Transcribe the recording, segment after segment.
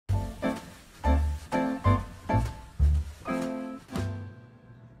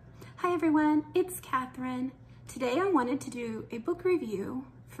Hi everyone, it's Catherine. Today I wanted to do a book review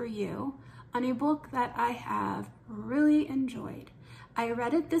for you on a book that I have really enjoyed. I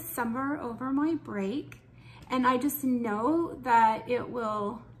read it this summer over my break, and I just know that it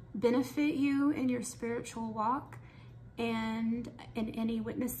will benefit you in your spiritual walk and in any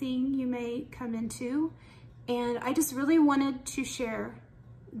witnessing you may come into. And I just really wanted to share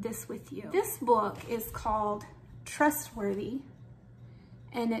this with you. This book is called Trustworthy,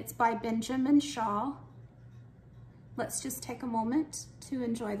 and it's by Benjamin Shaw. Let's just take a moment to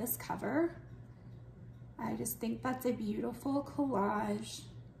enjoy this cover. I just think that's a beautiful collage.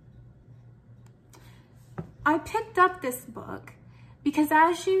 I picked up this book because,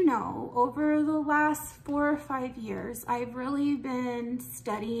 as you know, over the last 4 or 5 years, I've really been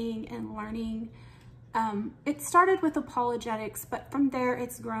studying and learning. It started with apologetics, but from there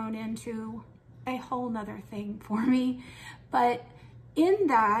it's grown into a whole nother thing for me. But in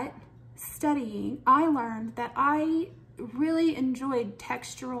that studying, I learned that I really enjoyed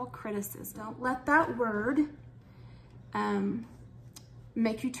textual criticism. Don't let that word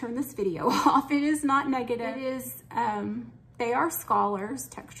make you turn this video off. It is not negative. It is, they are scholars,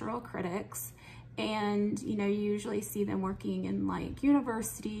 textual critics, and you usually see them working in like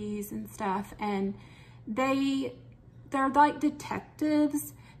universities and stuff, and they're like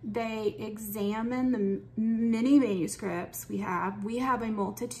detectives. They examine the many manuscripts we have. We have a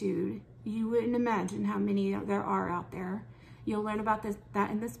multitude. You wouldn't imagine how many there are out there. You'll learn about that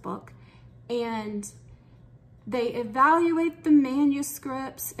in this book. And they evaluate the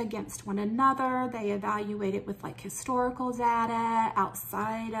manuscripts against one another. They evaluate it with like historical data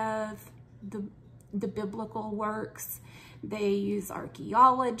outside of the biblical works. They use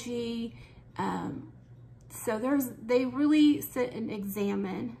archaeology. So they really sit and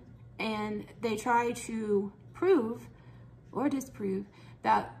examine, and they try to prove or disprove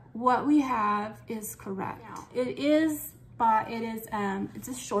that what we have is correct. Now, it's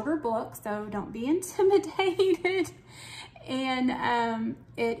a shorter book, so don't be intimidated. And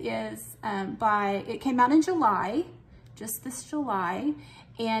it came out in July, just this July,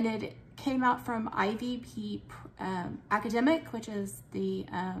 and it came out from IVP Academic, which is the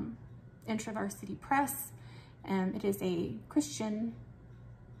IntraVarsity Press. It is a Christian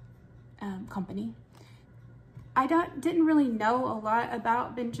company. I didn't really know a lot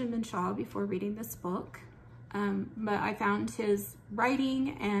about Benjamin Shaw before reading this book, but I found his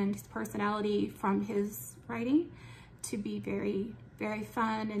writing and his personality from his writing to be very, very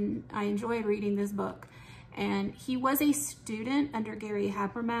fun, and I enjoyed reading this book. And he was a student under Gary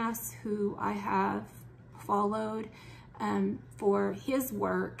Habermas, who I have followed for his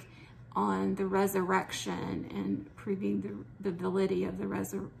work on the resurrection and proving the validity of the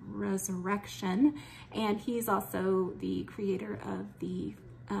resurrection. And he's also the creator of the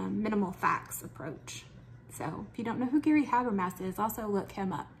minimal facts approach. So if you don't know who Gary Habermas is, also look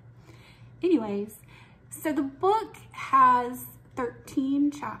him up. Anyways, so the book has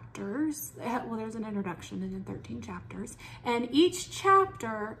 13 chapters. Well, there's an introduction and then 13 chapters. And each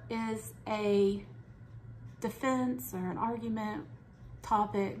chapter is a defense or an argument,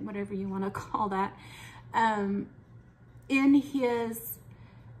 topic, whatever you want to call that, in his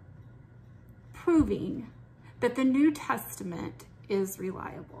proving that the New Testament is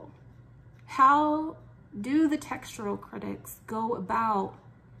reliable. How do the textual critics go about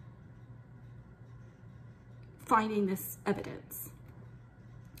finding this evidence?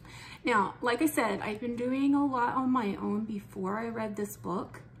 Now, like I said, I've been doing a lot on my own before I read this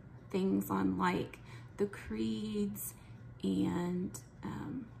book, things on like the creeds and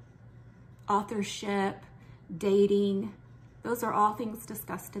authorship, dating. Those are all things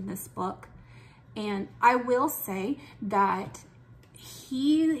discussed in this book. And I will say that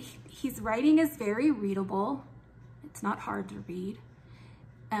his writing is very readable. It's not hard to read.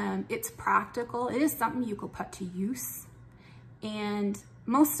 It's practical. It is something you could put to use. And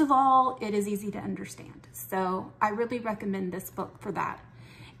most of all, it is easy to understand. So I really recommend this book for that.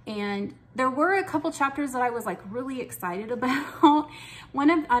 And there were a couple chapters that I was like really excited about.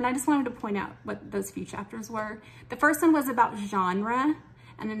 And I just wanted to point out what those few chapters were. The first one was about genre,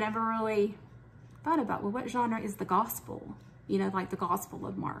 and I never really thought about, well, what genre is the gospel? Like the Gospel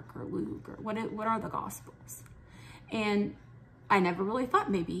of Mark or Luke, or what are the gospels? And I never really thought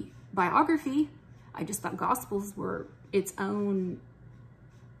maybe biography. I just thought gospels were its own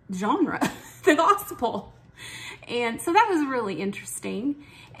genre, the gospel. And so that was really interesting.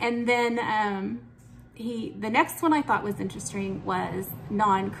 And then the next one I thought was interesting was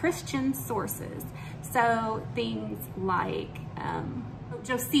non-Christian sources. So things like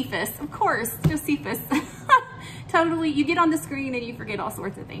Josephus, of course, Josephus. Totally, you get on the screen and you forget all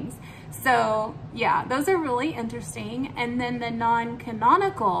sorts of things. So yeah, those are really interesting. And then the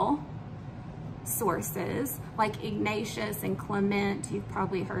non-canonical sources like Ignatius and Clement, you've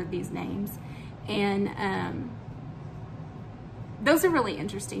probably heard these names. And those are really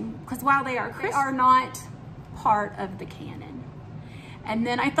interesting because while they are Christian, they are not part of the canon. And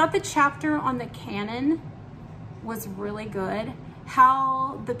then I thought the chapter on the canon was really good.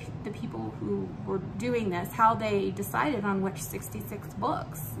 How the people who were doing this, how they decided on which 66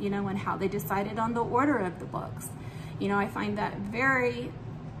 books, you know, and how they decided on the order of the books. You know, I find that very,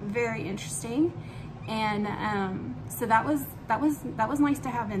 very interesting. And so that was nice to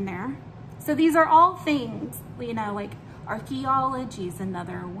have in there. So these are all things, you know, like archaeology is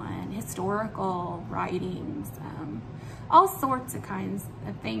another one, historical writings, all sorts of kinds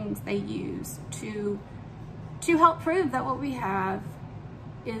of things they use to help prove that what we have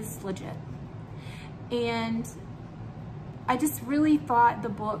is legit. And I just really thought the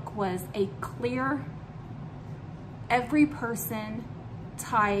book was a clear, every person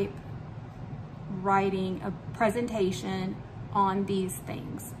type writing a presentation on these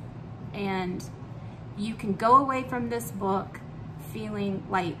things. And you can go away from this book feeling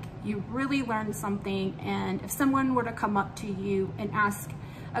like you really learned something. And if someone were to come up to you and ask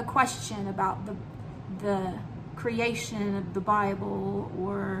a question about the creation of the Bible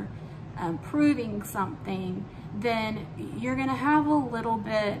or proving something, then you're gonna have a little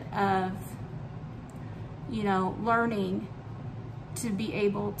bit of, you know, learning to be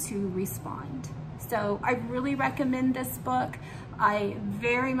able to respond. So I really recommend this book. I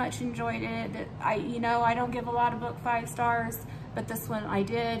very much enjoyed it. You know, I don't give a lot of book 5 stars, but this one I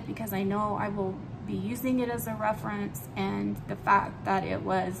did because I know I will be using it as a reference, and the fact that it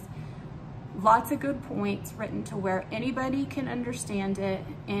was lots of good points written to where anybody can understand it.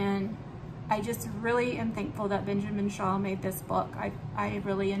 And I just really am thankful that Benjamin Shaw made this book. I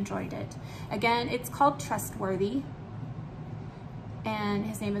really enjoyed it. Again, it's called Trustworthy, and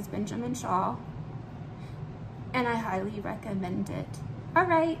his name is Benjamin Shaw, and I highly recommend it. All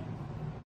right.